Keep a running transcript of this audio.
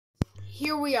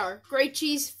here we are. Great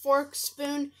cheese, fork,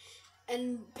 spoon,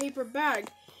 and paper bag.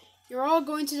 You're all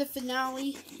going to the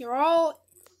finale. You're all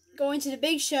going to the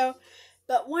big show.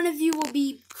 But one of you will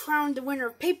be crowned the winner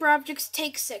of Paper Objects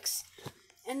Take 6.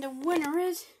 And the winner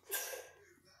is...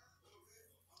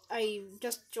 I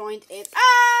just joined it.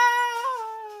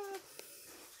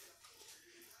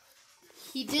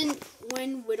 He didn't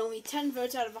win with only 10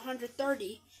 votes out of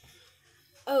 130.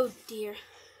 Oh dear.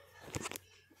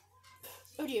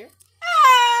 Oh dear.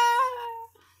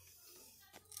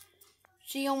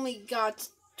 She only got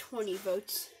 20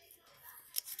 votes.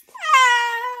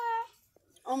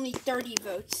 Only 30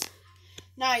 votes.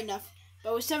 Not enough.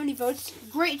 But with 70 votes,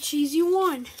 Great Cheese, you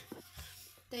won.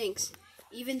 Thanks.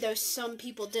 Even though some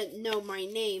people didn't know my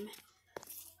name.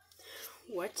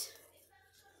 What?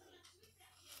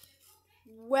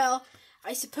 Well,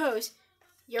 I suppose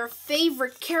your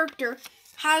favorite character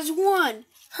has won.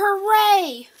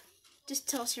 Hooray! Just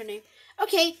tell us your name.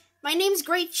 Okay, my name's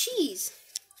Great Cheese.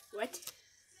 What?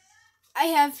 I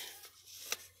have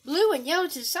blue and yellow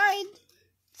to the side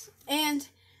and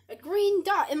a green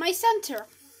dot in my center.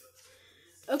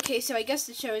 Okay, so I guess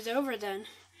the show is over then.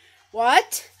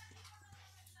 What?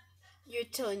 You're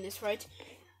telling this, right?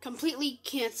 Completely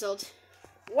canceled.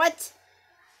 What?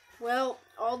 Well,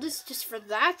 all this just for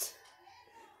that?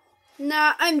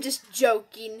 Nah, I'm just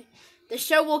joking. The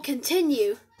show will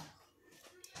continue.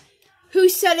 Who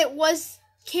said it was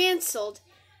canceled?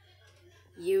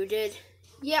 You did.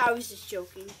 Yeah, I was just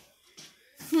joking.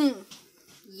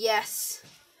 Yes.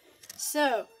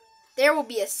 So, there will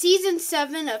be a season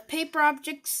 7 of Paper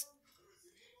Objects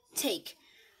Take.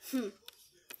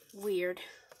 Weird.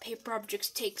 Paper Objects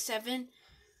Take 7.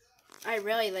 I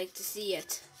really like to see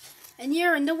it. And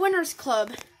you're in the Winners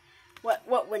Club.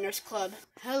 What Winners Club?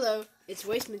 Hello, it's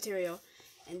Waste Material.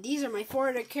 And these are my 4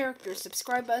 other characters.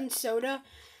 Subscribe button, Soda,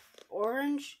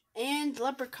 Orange, and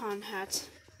Leprechaun Hat.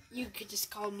 You could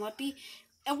just call him Leppy.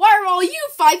 And why are all you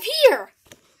 5 here?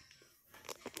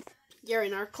 You're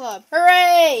in our club.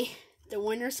 Hooray! The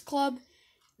Winners Club?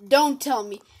 Don't tell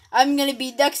me. I'm gonna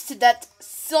be next to that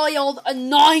soiled,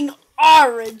 annoying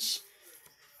orange.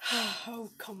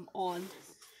 Oh, come on.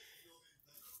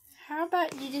 How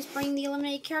about you just bring the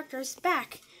eliminated characters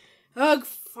back? Ugh,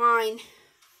 fine.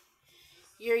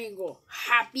 Here you go.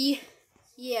 Happy?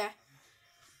 Yeah.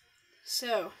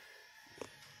 So,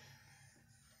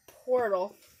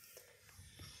 Portal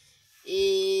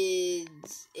is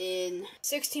in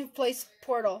 16th place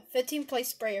Portal, 15th place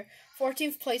Sprayer,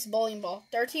 14th place Bowling Ball,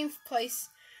 13th place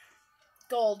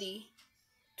Goldie,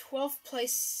 12th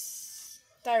place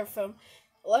Styrofoam,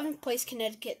 11th place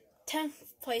Connecticut, 10th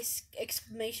place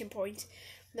Exclamation Point,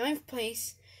 9th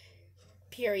place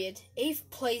Period, 8th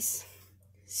place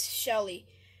Shelly,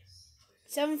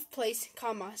 7th place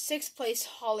Comma, 6th place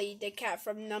Holly the cat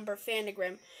from Number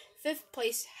Fanagram, 5th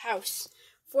place House,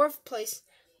 4th place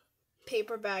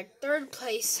Paper Bag, 3rd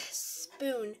place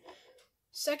Spoon,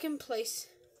 2nd place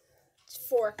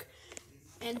Fork,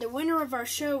 and the winner of our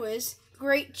show is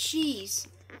Great Cheese.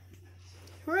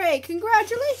 Hooray,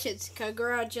 congratulations.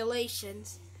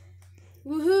 Congratulations.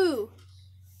 Woohoo.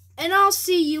 And I'll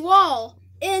see you all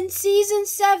in season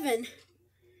 7.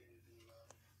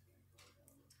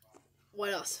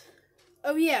 What else?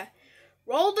 Oh yeah,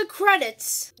 roll the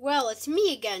credits. Well, it's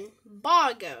me again,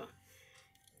 Bago.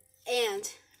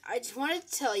 And I just wanted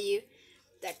to tell you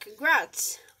that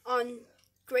congrats on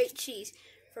Great Cheese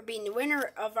for being the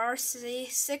winner of our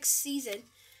 6th season.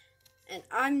 And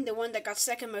I'm the one that got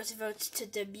 2nd most votes to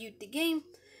debut the game.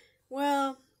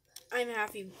 Well, I'm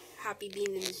happy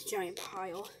being in this giant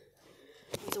pile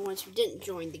of the ones who didn't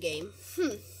join the game.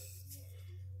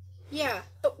 Yeah,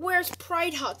 but where's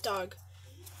Pride Hot Dog?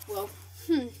 Well,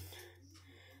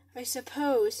 I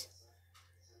suppose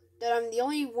that I'm the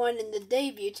only one in the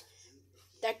debut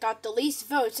that got the least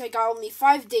votes. I got only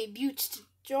 5 debuts to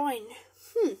join.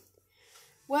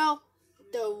 Well,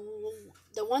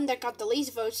 the one that got the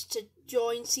least votes to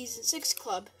join Season 6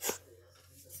 Club.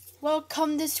 Well,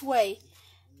 come this way.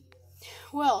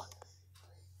 Well,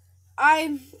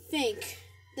 I think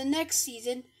the next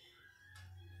season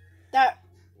that,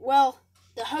 well,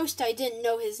 the host, I didn't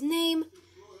know his name,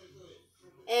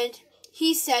 and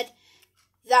he said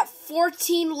that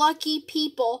 14 lucky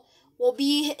people will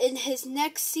be in his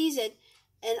next season,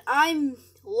 and I'm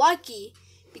lucky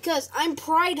because I'm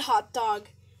Pride Hot Dog.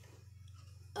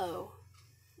 Oh.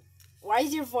 Why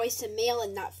is your voice a male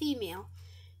and not female?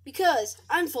 Because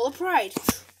I'm full of pride.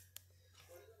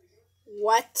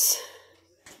 What?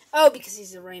 Oh, because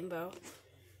he's a rainbow.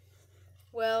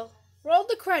 Well, roll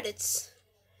the credits.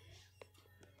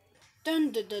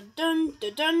 Dun dun dun dun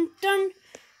dun dun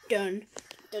dun.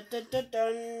 dun dun dun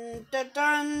dun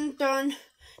dun dun.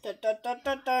 Dun dun dun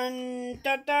dun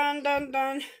dun dun dun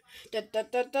dun. Dun dun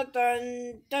dun dun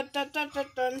dun dun dun dun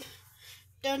dun.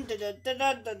 Dun dun dun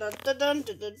dun dun dun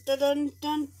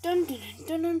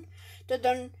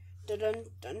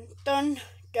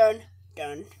dun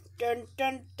dun dun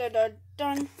dun dun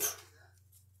dun.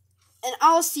 And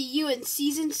I'll see you in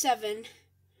season 7.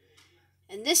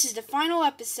 And this is the final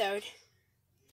episode.